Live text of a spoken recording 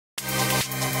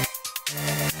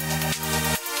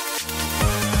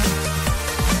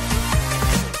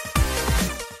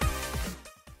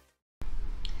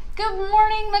Good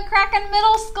morning, McCracken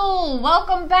Middle School.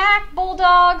 Welcome back,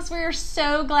 Bulldogs. We're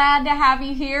so glad to have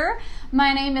you here.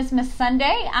 My name is Miss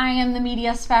Sunday. I am the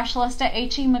media specialist at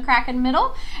H.E. McCracken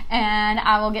Middle, and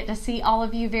I will get to see all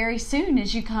of you very soon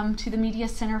as you come to the Media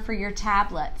Center for your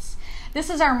tablets. This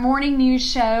is our morning news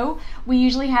show. We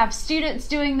usually have students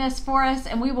doing this for us,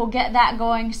 and we will get that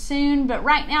going soon. But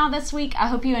right now this week, I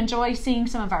hope you enjoy seeing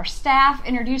some of our staff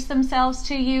introduce themselves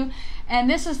to you. And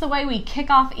this is the way we kick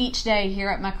off each day here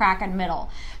at McCracken Middle.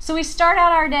 So we start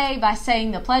out our day by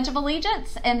saying the Pledge of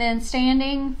Allegiance and then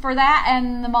standing for that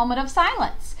and the moment of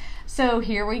silence. So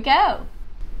here we go.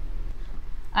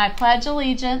 I pledge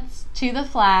allegiance to the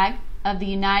flag of the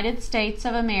United States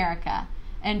of America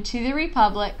and to the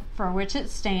republic for which it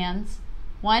stands,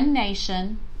 one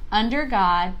nation, under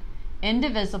God,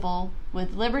 indivisible,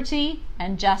 with liberty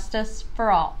and justice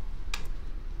for all.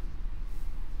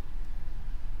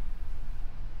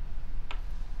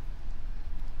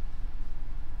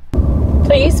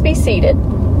 Please be seated.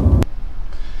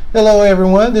 Hello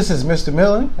everyone, this is Mr.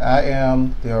 Miller. I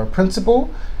am your principal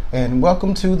and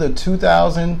welcome to the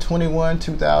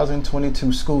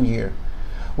 2021-2022 school year.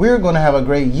 We're going to have a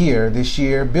great year this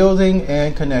year, building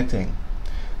and connecting.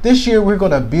 This year we're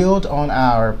going to build on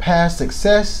our past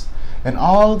success and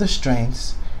all of the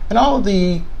strengths and all of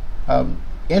the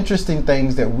interesting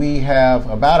things that we have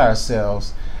about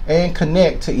ourselves and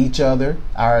connect to each other,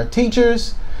 our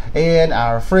teachers, and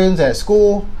our friends at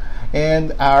school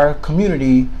and our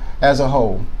community as a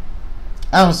whole.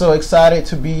 I'm so excited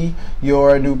to be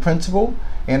your new principal,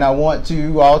 and I want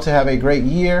you all to have a great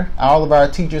year. All of our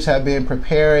teachers have been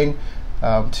preparing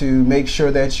to make sure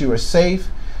that you are safe,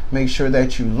 make sure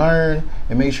that you learn,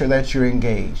 and make sure that you're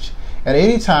engaged. At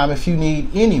any time, if you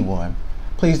need anyone,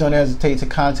 please don't hesitate to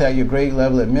contact your grade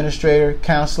level administrator,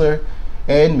 counselor,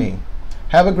 and me.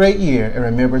 Have a great year, and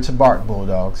remember to bark,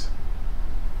 Bulldogs.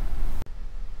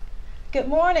 Good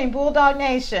morning, Bulldog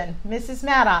Nation. Mrs.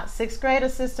 Maddox, 6th grade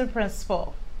assistant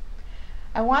principal.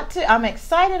 I'm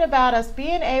excited about us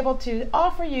being able to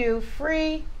offer you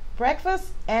free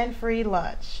breakfast and free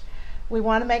lunch. We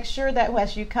want to make sure that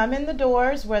as you come in the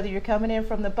doors, whether you're coming in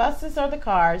from the buses or the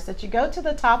cars, that you go to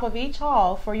the top of each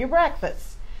hall for your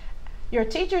breakfast. Your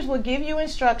teachers will give you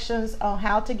instructions on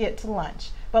how to get to lunch.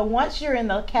 But once you're in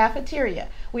the cafeteria,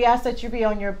 we ask that you be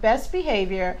on your best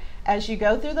behavior as you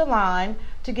go through the line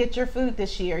to get your food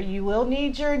this year. You will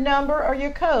need your number or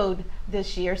your code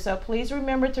this year, so please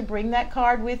remember to bring that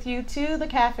card with you to the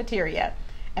cafeteria.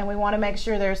 And we want to make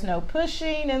sure there's no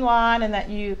pushing in line and that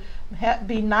you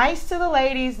be nice to the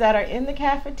ladies that are in the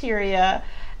cafeteria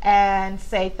and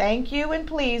say thank you and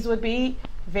please would be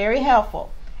very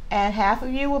helpful. And half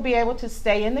of you will be able to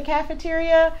stay in the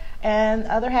cafeteria, and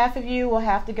the other half of you will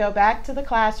have to go back to the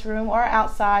classroom or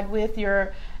outside with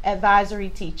your advisory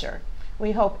teacher.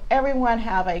 We hope everyone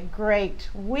have a great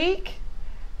week,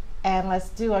 and let's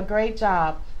do a great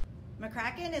job.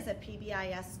 McCracken is a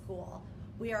PBIS school.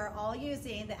 We are all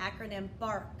using the acronym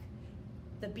BARK.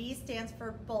 The B stands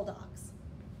for Bulldogs.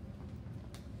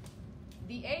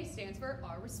 The A stands for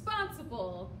Are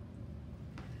Responsible.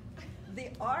 The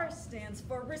R stands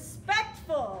for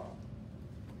respectful.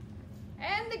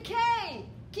 And the K,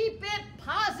 keep it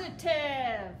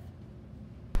positive.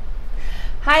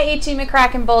 Hi H.E.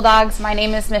 McCracken Bulldogs, my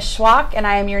name is Miss Schwach and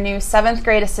I am your new 7th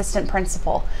grade assistant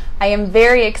principal. I am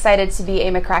very excited to be a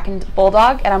McCracken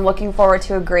Bulldog and I'm looking forward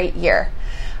to a great year.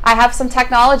 I have some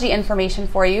technology information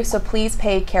for you, so please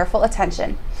pay careful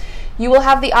attention. You will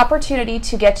have the opportunity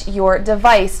to get your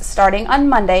device starting on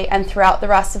Monday and throughout the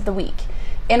rest of the week.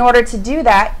 In order to do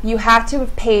that, you have to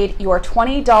have paid your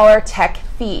 $20 tech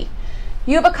fee.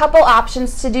 You have a couple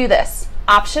options to do this.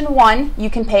 Option 1, you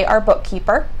can pay our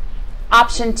bookkeeper.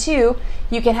 Option 2,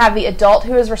 you can have the adult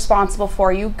who is responsible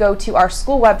for you go to our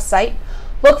school website,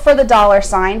 look for the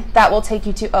 $sign, that will take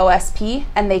you to OSP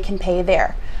and they can pay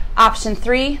there. Option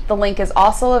 3, the link is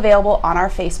also available on our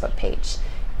Facebook page.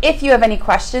 If you have any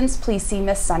questions, please see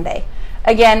Miss Sunday.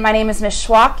 Again, my name is Miss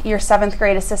Schwach, your 7th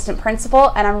grade assistant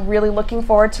principal, and I'm really looking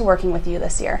forward to working with you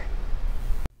this year.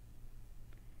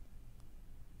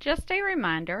 Just a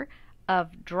reminder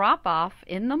of drop-off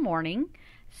in the morning.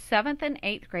 7th and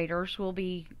 8th graders will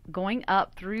be going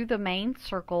up through the main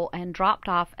circle and dropped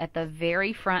off at the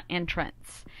very front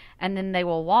entrance. And then they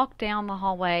will walk down the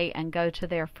hallway and go to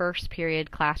their first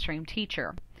period classroom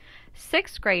teacher.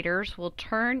 6th graders will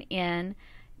turn in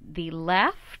the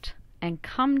left and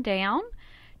come down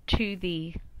to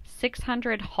the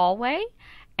 600 hallway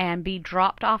and be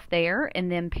dropped off there,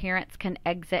 and then parents can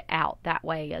exit out that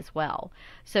way as well.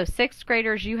 So 6th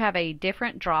graders, you have a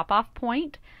different drop-off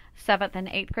point. 7th and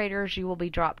 8th graders, you will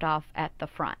be dropped off at the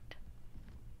front.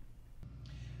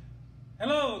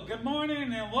 Hello, good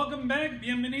morning, and welcome back.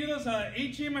 Bienvenidos a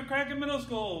H.E. McCracken Middle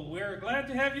School. We're glad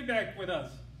to have you back with us.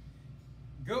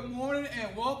 Good morning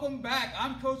and welcome back.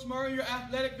 I'm Coach Murray, your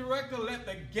athletic director. Let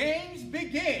the games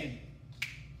begin.